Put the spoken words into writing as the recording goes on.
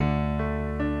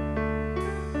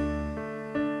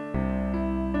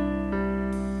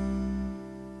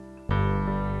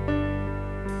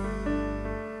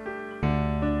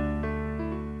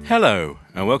Hello,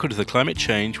 and welcome to the Climate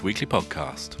Change Weekly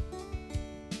Podcast.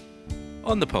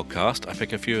 On the podcast, I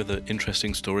pick a few of the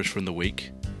interesting stories from the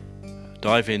week,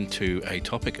 dive into a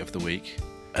topic of the week,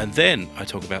 and then I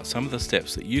talk about some of the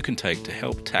steps that you can take to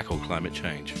help tackle climate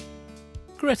change.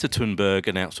 Greta Thunberg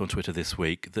announced on Twitter this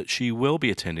week that she will be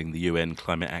attending the UN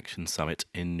Climate Action Summit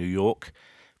in New York,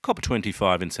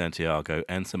 COP25 in Santiago,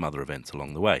 and some other events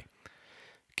along the way.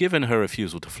 Given her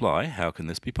refusal to fly, how can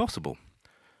this be possible?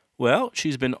 Well,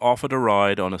 she's been offered a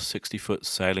ride on a 60-foot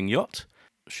sailing yacht.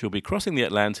 She'll be crossing the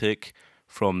Atlantic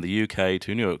from the UK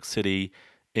to New York City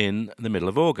in the middle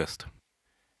of August.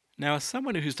 Now, as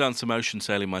someone who's done some ocean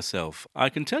sailing myself, I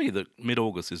can tell you that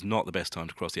mid-August is not the best time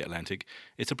to cross the Atlantic.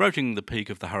 It's approaching the peak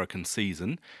of the hurricane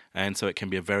season, and so it can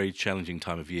be a very challenging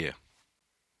time of year.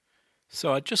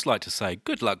 So I'd just like to say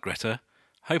good luck, Greta.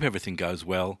 Hope everything goes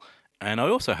well, and I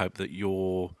also hope that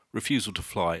your refusal to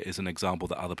fly is an example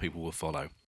that other people will follow.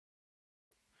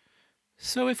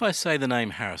 So if I say the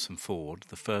name Harrison Ford,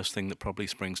 the first thing that probably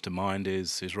springs to mind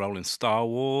is his role in Star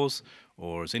Wars,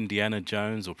 or as Indiana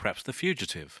Jones, or perhaps The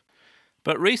Fugitive.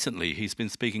 But recently he's been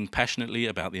speaking passionately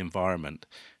about the environment,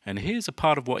 and here's a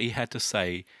part of what he had to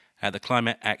say at the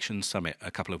Climate Action Summit a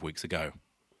couple of weeks ago.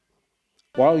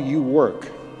 While you work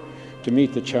to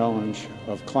meet the challenge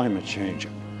of climate change,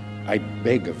 I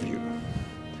beg of you,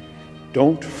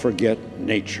 don't forget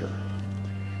nature.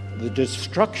 The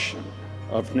destruction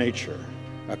of nature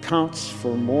accounts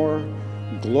for more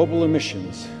global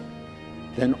emissions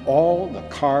than all the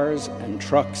cars and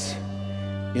trucks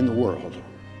in the world.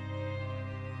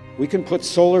 We can put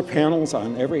solar panels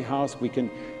on every house, we can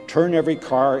turn every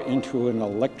car into an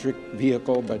electric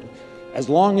vehicle, but as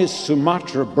long as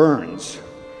Sumatra burns,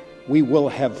 we will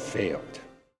have failed.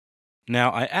 Now,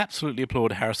 I absolutely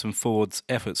applaud Harrison Ford's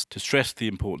efforts to stress the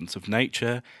importance of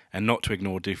nature and not to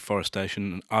ignore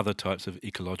deforestation and other types of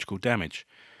ecological damage.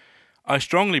 I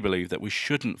strongly believe that we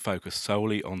shouldn't focus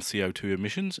solely on CO2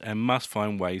 emissions and must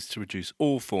find ways to reduce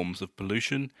all forms of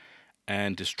pollution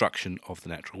and destruction of the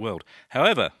natural world.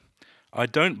 However, I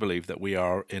don't believe that we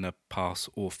are in a pass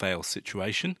or fail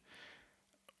situation.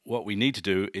 What we need to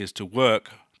do is to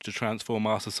work to transform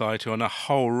our society on a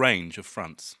whole range of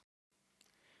fronts.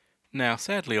 Now,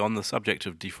 sadly, on the subject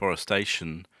of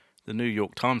deforestation, the New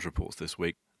York Times reports this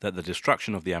week that the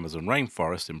destruction of the Amazon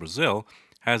rainforest in Brazil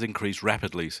has increased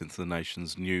rapidly since the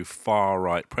nation's new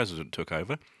far-right president took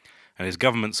over, and his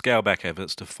government scaled back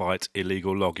efforts to fight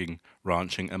illegal logging,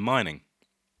 ranching and mining.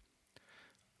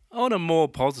 On a more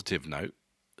positive note,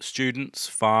 students,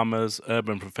 farmers,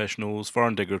 urban professionals,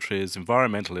 foreign dignitaries,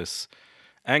 environmentalists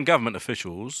and government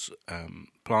officials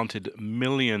planted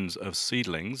millions of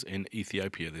seedlings in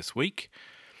Ethiopia this week.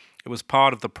 It was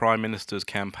part of the Prime Minister's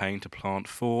campaign to plant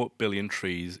 4 billion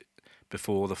trees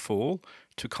before the fall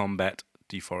to combat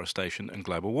deforestation and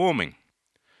global warming.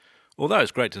 Although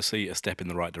it's great to see a step in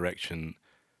the right direction,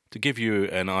 to give you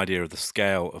an idea of the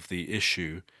scale of the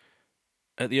issue,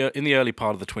 in the early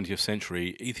part of the 20th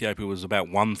century, Ethiopia was about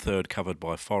 1/3 covered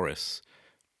by forests,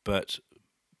 but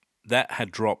that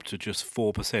had dropped to just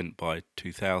 4% by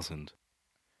 2000.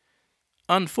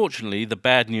 Unfortunately, the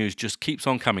bad news just keeps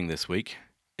on coming this week.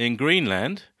 In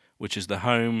Greenland, which is the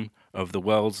home of the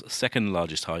world's second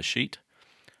largest ice sheet,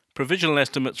 provisional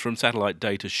estimates from satellite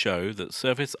data show that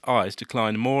surface ice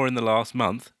declined more in the last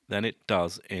month than it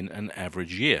does in an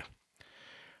average year.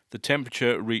 The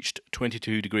temperature reached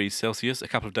 22 degrees Celsius a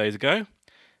couple of days ago,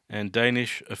 and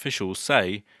Danish officials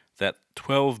say that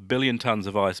 12 billion tons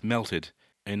of ice melted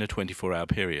in a 24-hour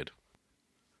period.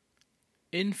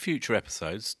 In future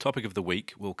episodes, Topic of the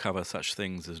Week will cover such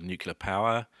things as nuclear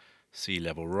power, sea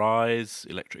level rise,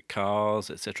 electric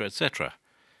cars, etc., etc.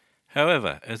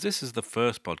 However, as this is the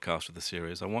first podcast of the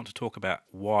series, I want to talk about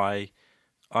why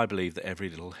I believe that every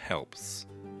little helps.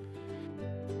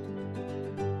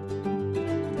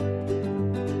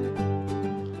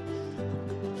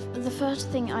 The first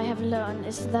thing I have learned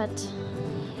is that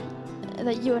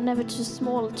you are never too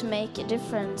small to make a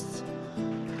difference.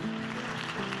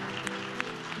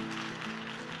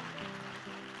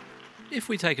 If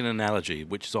we take an analogy,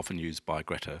 which is often used by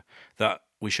Greta, that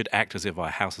we should act as if our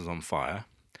house is on fire,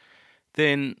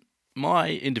 then my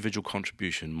individual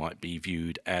contribution might be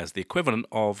viewed as the equivalent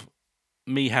of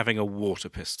me having a water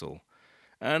pistol.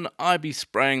 And I'd be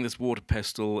spraying this water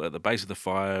pistol at the base of the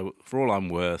fire for all I'm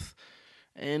worth,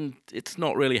 and it's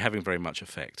not really having very much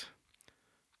effect.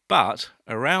 But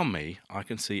around me, I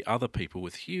can see other people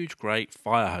with huge, great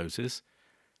fire hoses.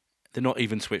 They're not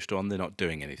even switched on, they're not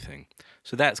doing anything.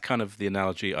 So that's kind of the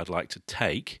analogy I'd like to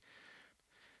take.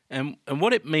 And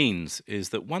what it means is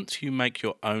that once you make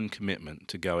your own commitment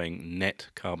to going net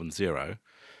carbon zero,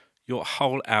 your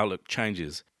whole outlook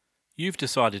changes. You've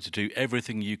decided to do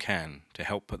everything you can to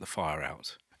help put the fire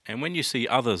out. And when you see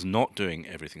others not doing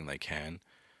everything they can,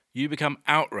 you become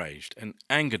outraged and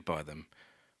angered by them,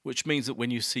 which means that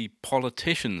when you see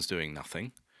politicians doing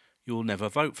nothing, you'll never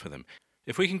vote for them.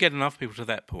 If we can get enough people to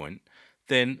that point,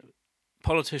 then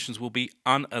politicians will be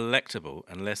unelectable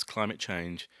unless climate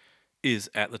change is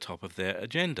at the top of their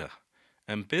agenda.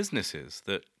 And businesses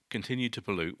that continue to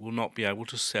pollute will not be able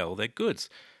to sell their goods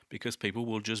because people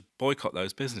will just boycott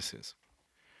those businesses.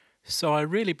 So I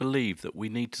really believe that we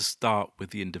need to start with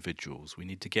the individuals. We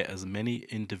need to get as many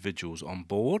individuals on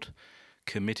board,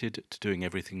 committed to doing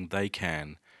everything they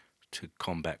can to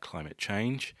combat climate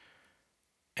change.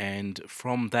 And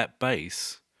from that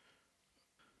base,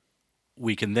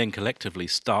 we can then collectively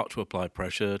start to apply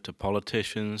pressure to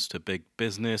politicians, to big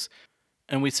business,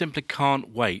 and we simply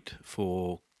can't wait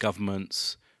for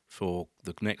governments, for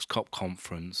the next COP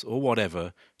conference or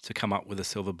whatever to come up with a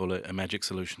silver bullet, a magic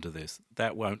solution to this.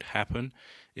 That won't happen.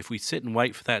 If we sit and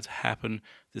wait for that to happen,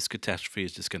 this catastrophe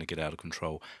is just going to get out of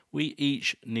control. We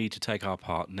each need to take our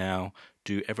part now,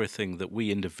 do everything that we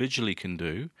individually can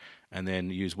do, and then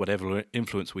use whatever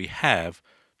influence we have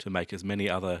to make as many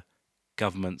other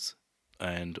governments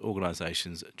and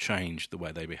organisations change the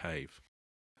way they behave.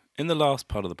 In the last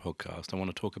part of the podcast, I want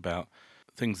to talk about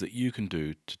things that you can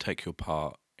do to take your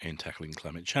part in tackling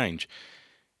climate change.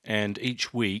 And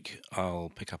each week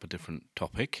I'll pick up a different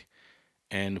topic.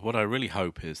 And what I really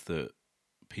hope is that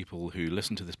people who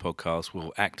listen to this podcast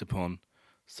will act upon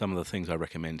some of the things I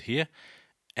recommend here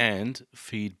and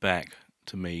feed back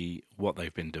to me what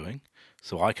they've been doing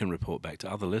so I can report back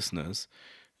to other listeners.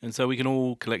 And so we can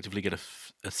all collectively get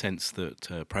a sense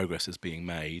that progress is being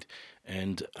made,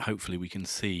 and hopefully we can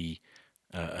see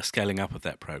a scaling up of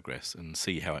that progress and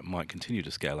see how it might continue to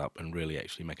scale up and really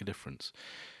actually make a difference.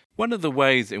 One of the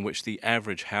ways in which the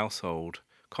average household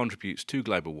contributes to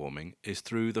global warming is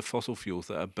through the fossil fuels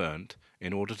that are burnt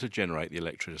in order to generate the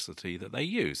electricity that they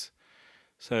use.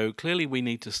 So clearly we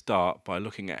need to start by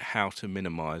looking at how to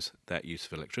minimise that use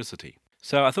of electricity.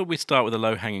 So I thought we'd start with a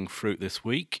low-hanging fruit this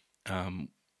week.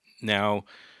 Now,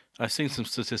 I've seen some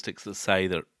statistics that say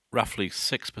that roughly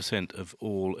 6% of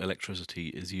all electricity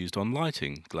is used on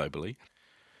lighting globally.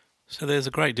 So there's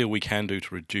a great deal we can do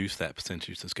to reduce that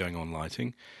percentage that's going on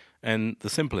lighting. And the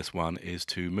simplest one is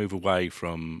to move away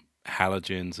from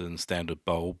halogens and standard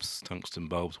bulbs, tungsten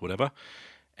bulbs, whatever,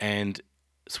 and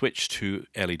switch to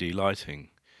LED lighting.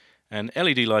 And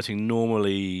LED lighting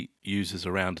normally uses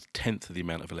around a tenth of the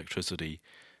amount of electricity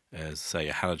as, say,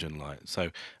 a halogen light. So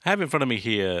I have in front of me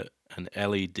here an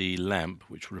LED lamp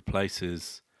which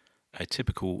replaces a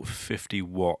typical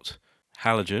 50-watt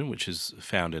halogen, which is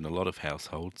found in a lot of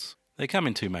households. They come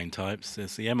in two main types.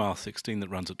 There's the MR16 that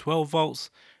runs at 12 volts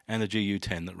and the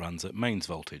GU10 that runs at mains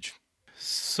voltage.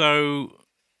 So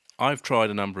I've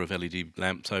tried a number of LED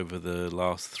lamps over the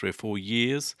last 3 or 4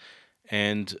 years,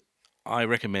 and I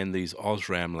recommend these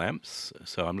Osram lamps.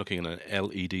 So I'm looking at an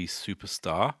LED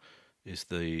Superstar is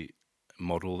the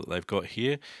model that they've got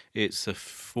here. It's a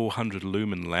 400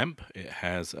 lumen lamp. It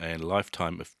has a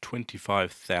lifetime of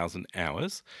 25,000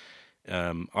 hours.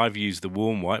 I've used the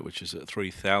warm white, which is at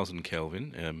 3,000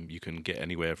 Kelvin. You can get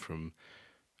anywhere from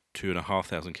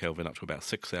 2,500 Kelvin up to about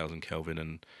 6,000 Kelvin,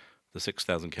 and the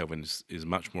 6,000 Kelvin is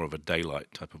much more of a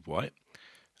daylight type of white,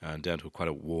 down to quite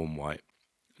a warm white.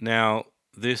 Now,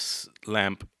 this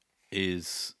lamp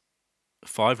is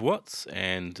 5 watts,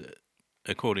 and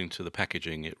according to the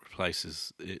packaging, it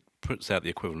puts out the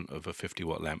equivalent of a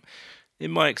 50-watt lamp.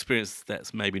 In my experience,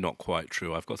 that's maybe not quite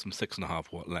true. I've got some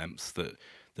 6.5-watt lamps that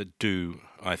do,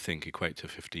 I think, equate to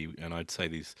 50, and I'd say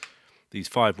these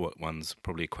 5-watt ones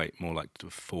probably equate more like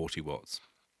to 40 watts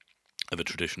of a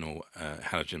traditional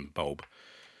halogen bulb.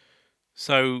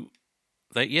 So,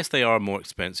 they are more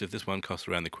expensive. This one costs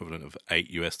around the equivalent of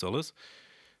 $8.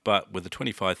 But with a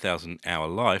 25,000 hour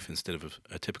life instead of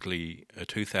a typically a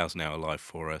 2,000 hour life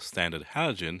for a standard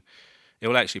halogen, it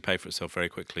will actually pay for itself very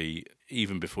quickly,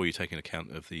 even before you take into account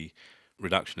of the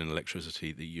reduction in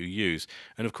electricity that you use.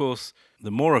 And of course, the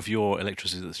more of your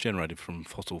electricity that's generated from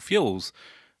fossil fuels,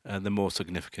 the more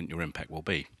significant your impact will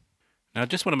be. Now, I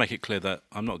just want to make it clear that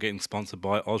I'm not getting sponsored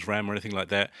by Osram or anything like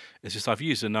that. It's just I've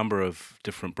used a number of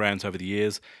different brands over the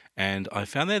years, and I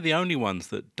found they're the only ones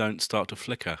that don't start to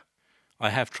flicker. I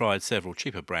have tried several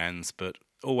cheaper brands, but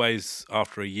always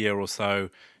after a year or so,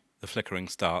 the flickering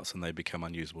starts and they become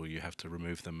unusable. You have to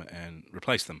remove them and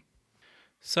replace them.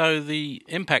 So the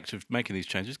impact of making these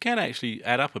changes can actually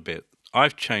add up a bit.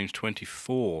 I've changed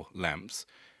 24 lamps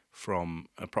from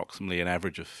approximately an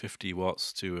average of 50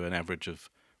 watts to an average of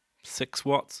 6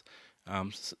 watts.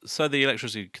 So the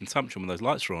electricity consumption when those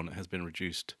lights are on has been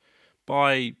reduced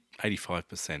by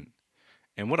 85%.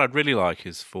 And what I'd really like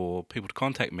is for people to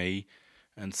contact me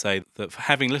and say that for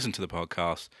having listened to the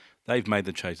podcast, they've made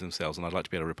the change themselves, and I'd like to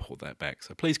be able to report that back.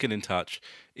 So please get in touch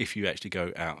if you actually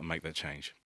go out and make that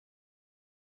change.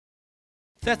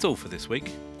 That's all for this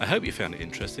week. I hope you found it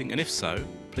interesting, and if so,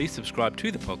 please subscribe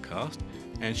to the podcast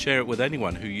and share it with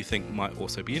anyone who you think might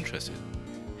also be interested.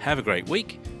 Have a great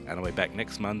week, and I'll be back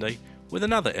next Monday with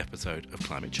another episode of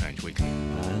Climate Change Weekly.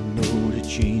 I know the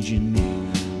change in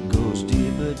me goes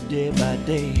deeper day by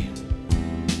day.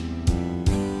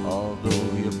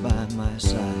 Although you're by my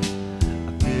side,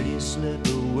 I feel you slip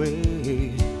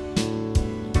away.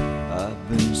 I've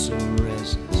been so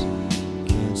restless,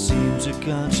 can't seem to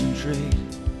concentrate.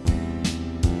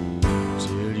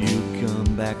 Till you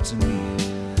come back to me,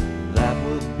 that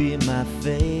will be my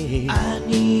fate. I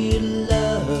need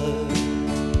love.